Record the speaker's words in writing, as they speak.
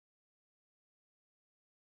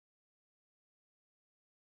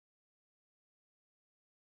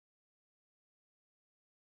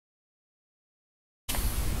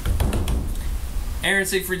Eryan,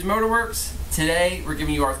 Siegfried's Motorwerx. Today we're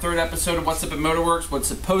giving you our third episode of What's Up at Motorwerx. What's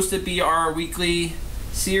supposed to be our weekly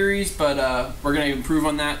series, but we're going to improve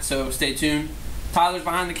on that, so stay tuned. Tyler's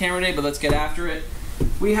behind the camera today, but let's get after it.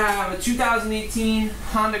 We have a 2018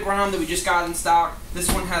 Honda Grom that we just got in stock.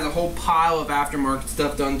 This one has a whole pile of aftermarket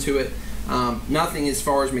stuff done to it. Nothing as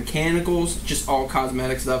far as mechanicals, just all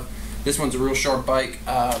cosmetic stuff. This one's a real sharp bike.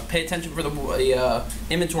 Pay attention for the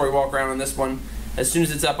inventory walk around on this one. As soon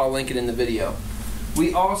as it's up, I'll link it in the video.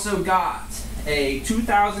 We also got a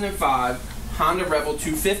 2005 Honda Rebel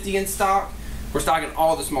 250 in stock. We're stocking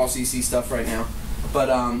all the small CC stuff right now. But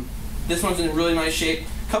this one's in really nice shape.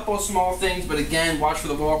 Couple of small things, but again, watch for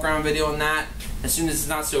the walk around video on that. As soon as it's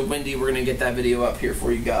not so windy, we're gonna get that video up here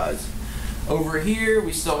for you guys. Over here,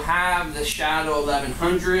 we still have the Shadow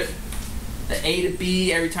 1100, the A to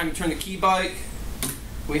B every time you turn the key bike.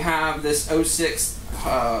 We have this 06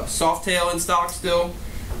 Softail in stock still.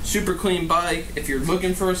 Super clean bike. If you're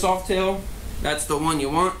looking for a Softail, that's the one you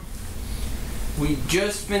want. We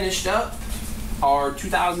just finished up our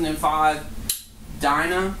 2005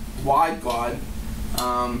 Dyna Wide Glide.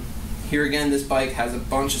 Here again, this bike has a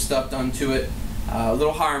bunch of stuff done to it. A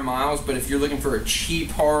little higher miles, but if you're looking for a cheap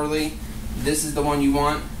Harley, this is the one you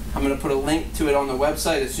want. I'm going to put a link to it on the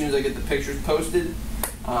website as soon as I get the pictures posted.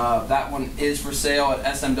 That one is for sale at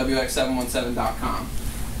smwx717.com.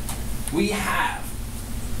 We have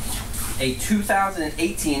a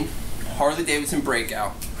 2018 Harley-Davidson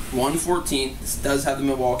Breakout 114. This does have the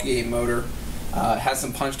Milwaukee 8 motor. It has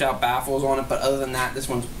some punched out baffles on it, but other than that, this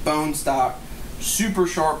one's bone stock. Super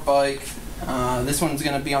sharp bike. This one's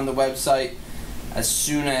going to be on the website as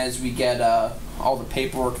soon as we get all the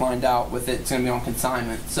paperwork lined out with it. It's going to be on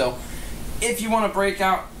consignment. So if you want a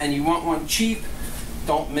Breakout and you want one cheap,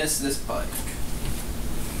 don't miss this bike.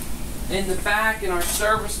 In the back, in our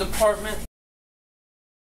service department,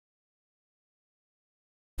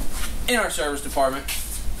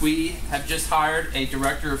 we have just hired a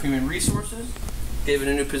director of human resources. Gave it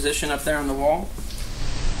a new position up there on the wall.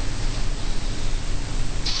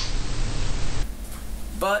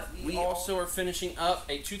 But we also are finishing up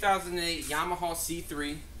a 2008 Yamaha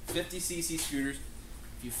C3 50cc scooters.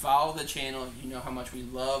 If you follow the channel, you know how much we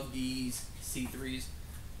love these C3s.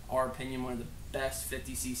 Our opinion, one of the best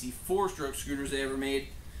 50cc 4-stroke scooters they ever made.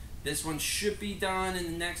 This one should be done in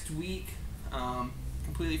the next week.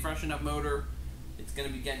 Completely freshened up motor. It's going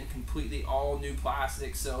to be getting completely all new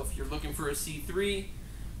plastic. So if you're looking for a C3,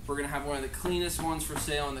 we're going to have one of the cleanest ones for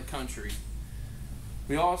sale in the country.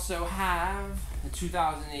 We also have the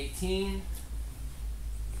 2018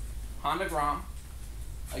 Honda Grom.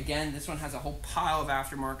 Again, this one has a whole pile of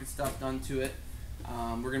aftermarket stuff done to it.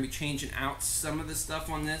 We're going to be changing out some of the stuff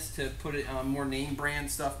on this to put it more name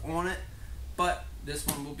brand stuff on it. But this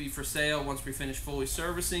one will be for sale once we finish fully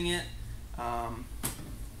servicing it.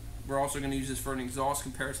 We're also going to use this for an exhaust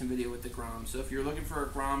comparison video with the Grom. So if you're looking for a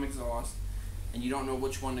Grom exhaust and you don't know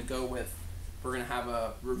which one to go with, we're going to have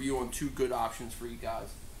a review on 2 good options for you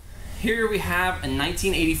guys. Here we have a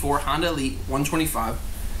 1984 Honda Elite 125.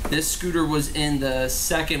 This scooter was in the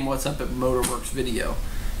second What's Up at Motorwerx video.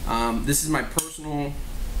 This is my personal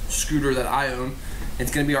scooter that I own.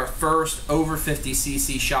 It's going to be our first over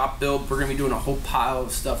 50cc shop build. We're going to be doing a whole pile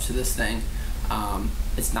of stuff to this thing.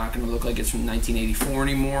 It's not going to look like it's from 1984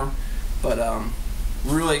 anymore, but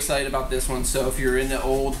really excited about this one. So if you're into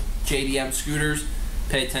old JDM scooters,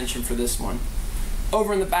 pay attention for this one.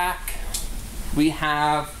 Over in the back, we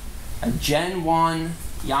have a Gen 1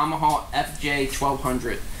 Yamaha FJ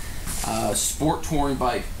 1200 sport touring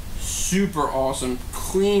bike. Super awesome,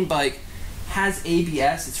 clean bike. Has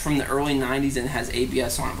ABS. It's from the early 90s and has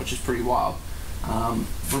ABS on it, which is pretty wild.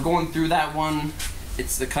 We're going through that one.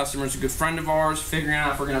 It's the customer's a good friend of ours, figuring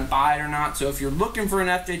out if we're going to buy it or not. So if you're looking for an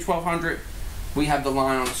FJ 1200, we have the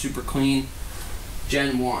line on a super clean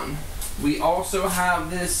Gen 1. We also have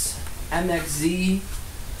this MXZ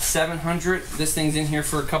 700. This thing's in here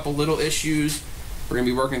for a couple little issues. We're going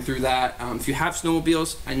to be working through that. If you have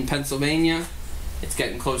snowmobiles in Pennsylvania, it's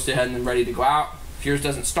getting close to heading and ready to go out. If yours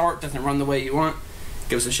doesn't start, doesn't run the way you want,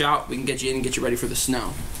 give us a shout. We can get you in and get you ready for the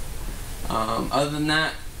snow. Other than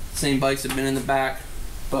that, same bikes have been in the back,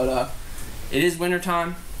 but it is winter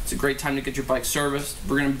time. It's a great time to get your bike serviced.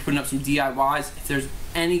 We're going to be putting up some DIYs. If there's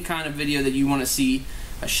any kind of video that you want to see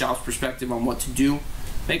a shop's perspective on what to do,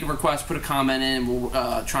 make a request, put a comment in, and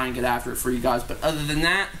we'll try and get after it for you guys. But other than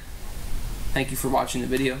that, thank you for watching the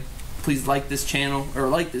video. Please like this channel, or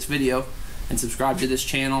like this video, and subscribe to this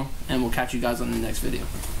channel, and we'll catch you guys on the next video.